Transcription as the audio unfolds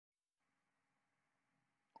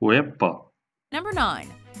Uepa. Number 9.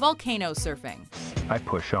 Volcano surfing. I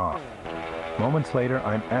push off. Moments later,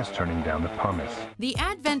 I'm S-turning down the pumice. The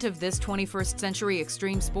advent of this 21st century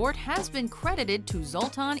extreme sport has been credited to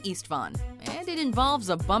Zoltan Istvan, and it involves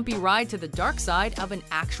a bumpy ride to the dark side of an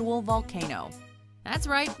actual volcano. That's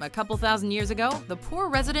right, a couple thousand years ago, the poor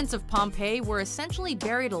residents of Pompeii were essentially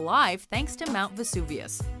buried alive thanks to Mount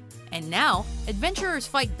Vesuvius. And now, adventurers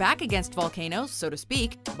fight back against volcanoes, so to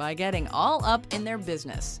speak, by getting all up in their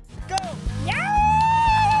business. Go! Yeah!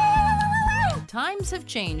 Times have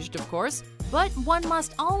changed, of course, but one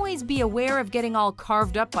must always be aware of getting all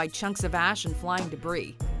carved up by chunks of ash and flying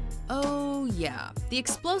debris. Oh yeah, the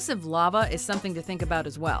explosive lava is something to think about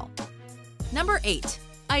as well. Number 8.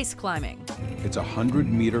 Ice climbing. It's a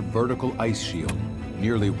 100-meter vertical ice shield,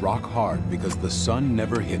 nearly rock hard because the sun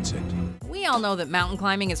never hits it. We all know that mountain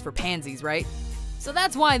climbing is for pansies, right? So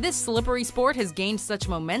that's why this slippery sport has gained such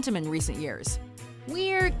momentum in recent years.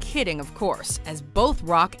 We're kidding, of course, as both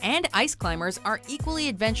rock and ice climbers are equally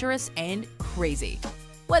adventurous and crazy.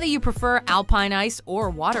 Whether you prefer alpine ice or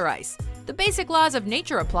water ice, the basic laws of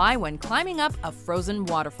nature apply when climbing up a frozen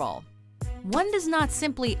waterfall. One does not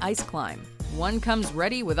simply ice climb. One comes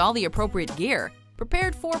ready with all the appropriate gear,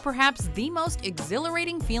 prepared for perhaps the most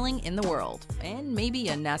exhilarating feeling in the world, and maybe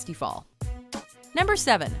a nasty fall. Number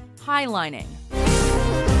 7. Highlining.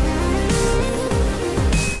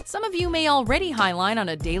 Some of you may already highline on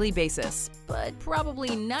a daily basis, but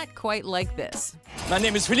probably not quite like this. My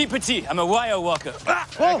name is Philippe Petit. I'm a wire walker.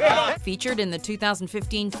 Featured in the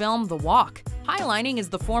 2015 film The Walk, highlining is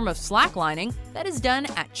the form of slacklining that is done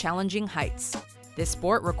at challenging heights. This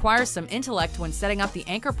sport requires some intellect when setting up the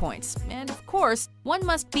anchor points, and of course, one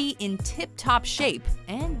must be in tip-top shape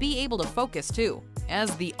and be able to focus too,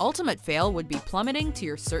 as the ultimate fail would be plummeting to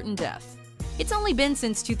your certain death. It's only been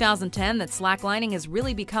since 2010 that slacklining has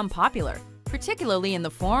really become popular, particularly in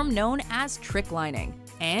the form known as tricklining,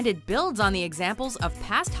 and it builds on the examples of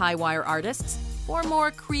past high-wire artists for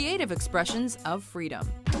more creative expressions of freedom.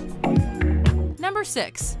 Number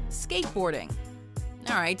 6. Skateboarding.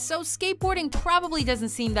 Alright, so skateboarding probably doesn't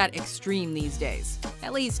seem that extreme these days.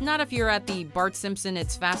 At least not if you're at the Bart Simpson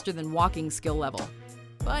it's faster than walking skill level.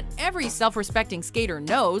 But every self-respecting skater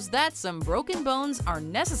knows that some broken bones are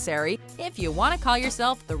necessary if you want to call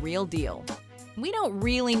yourself the real deal. We don't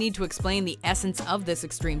really need to explain the essence of this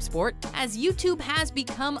extreme sport, as YouTube has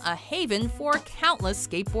become a haven for countless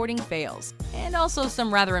skateboarding fails, and also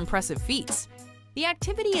some rather impressive feats. The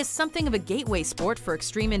activity is something of a gateway sport for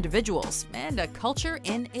extreme individuals, and a culture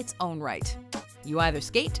in its own right. You either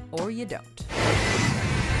skate or you don't.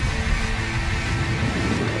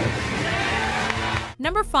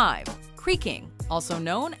 Number 5. Creeking, also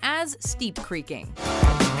known as steep creeking.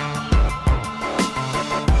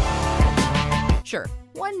 Sure,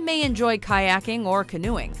 one may enjoy kayaking or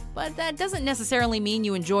canoeing, but that doesn't necessarily mean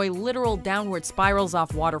you enjoy literal downward spirals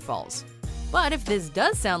off waterfalls. But if this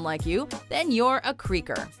does sound like you, then you're a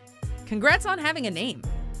creeker. Congrats on having a name.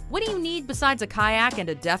 What do you need besides a kayak and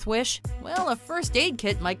a death wish? Well, a first aid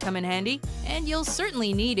kit might come in handy, and you'll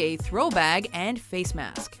certainly need a throw bag and face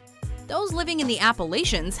mask. Those living in the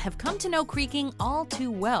Appalachians have come to know creeking all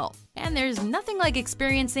too well, and there's nothing like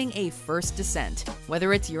experiencing a first descent,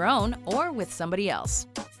 whether it's your own or with somebody else.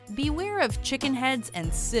 Beware of chicken heads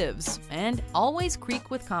and sieves, and always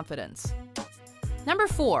creak with confidence. Number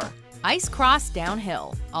 4. Ice cross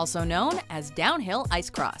downhill, also known as downhill ice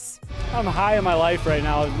cross. I'm high in my life right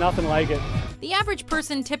now, nothing like it. The average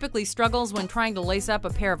person typically struggles when trying to lace up a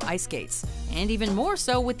pair of ice skates, and even more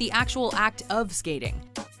so with the actual act of skating.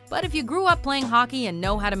 But if you grew up playing hockey and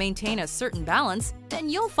know how to maintain a certain balance, then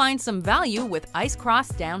you'll find some value with ice cross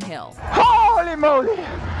downhill. Holy moly!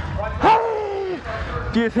 Hey!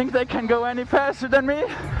 Do you think they can go any faster than me?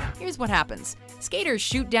 Here's what happens. Skaters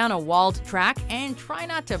shoot down a walled track and try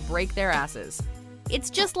not to break their asses. It's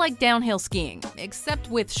just like downhill skiing, except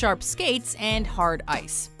with sharp skates and hard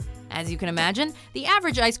ice. As you can imagine, the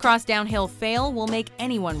average ice cross downhill fail will make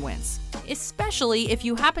anyone wince, especially if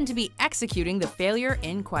you happen to be executing the failure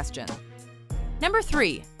in question. Number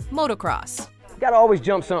 3. Motocross. Gotta always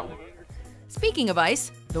jump something. Speaking of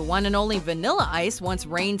ice, the one and only Vanilla Ice once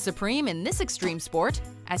reigned supreme in this extreme sport,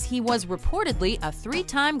 as he was reportedly a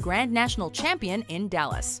 3-time Grand National Champion in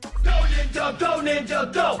Dallas. Go Ninja, go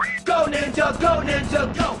Ninja, go! Go Ninja, go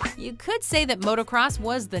Ninja, go! You could say that motocross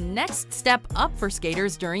was the next step up for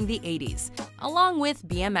skaters during the 80s, along with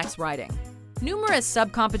BMX riding. Numerous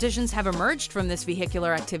sub-competitions have emerged from this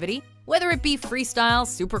vehicular activity, whether it be freestyle,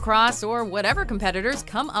 supercross, or whatever competitors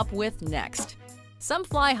come up with next. Some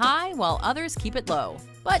fly high while others keep it low,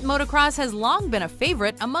 but motocross has long been a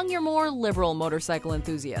favorite among your more liberal motorcycle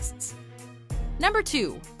enthusiasts. Number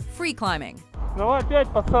 2. Free climbing. Now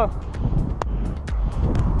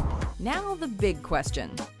the big question.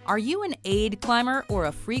 Are you an aid climber or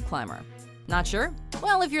a free climber? Not sure?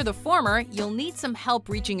 Well, if you're the former, you'll need some help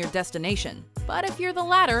reaching your destination. But if you're the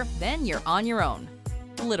latter, then you're on your own.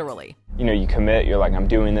 Literally. You know, you commit, you're like, I'm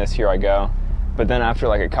doing this, here I go. But then after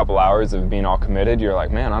like a couple hours of being all committed, you're like,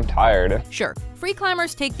 man, I'm tired. Sure, free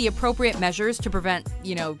climbers take the appropriate measures to prevent,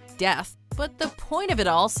 death. But the point of it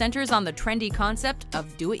all centers on the trendy concept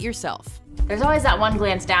of do-it-yourself. There's always that one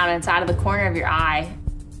glance down inside of the corner of your eye.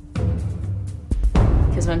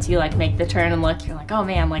 Because once you make the turn and look, you're like, oh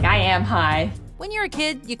man, I am high. When you're a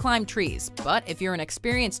kid, you climb trees. But if you're an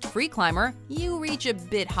experienced free climber, you reach a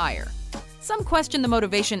bit higher. Some question the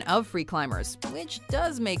motivation of free climbers, which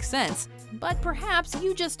does make sense, but perhaps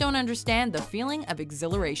you just don't understand the feeling of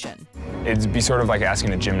exhilaration. It'd be sort of like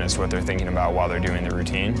asking a gymnast what they're thinking about while they're doing the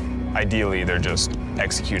routine. Ideally, they're just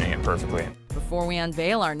executing it perfectly. Before we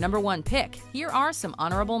unveil our number 1 pick, here are some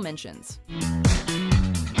honorable mentions.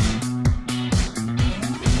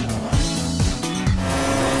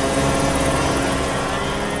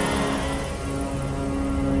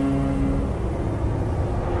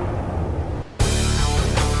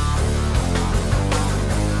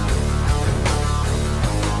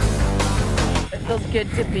 It feels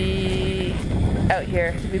good to be out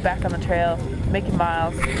here, to be back on the trail, making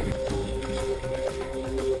miles.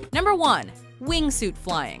 Number 1. Wingsuit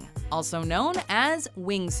flying, also known as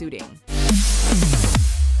wingsuiting.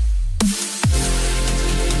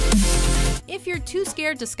 If you're too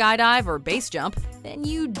scared to skydive or base jump, then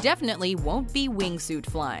you definitely won't be wingsuit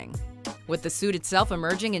flying. With the suit itself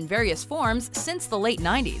emerging in various forms since the late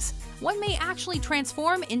 90s, one may actually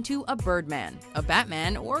transform into a Birdman, a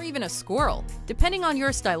Batman, or even a squirrel, depending on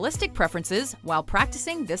your stylistic preferences while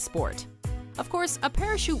practicing this sport. Of course, a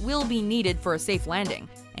parachute will be needed for a safe landing,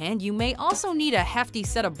 and you may also need a hefty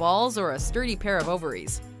set of balls or a sturdy pair of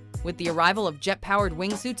ovaries. With the arrival of jet-powered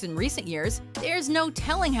wingsuits in recent years, there's no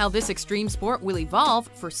telling how this extreme sport will evolve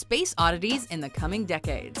for space oddities in the coming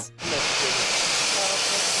decades.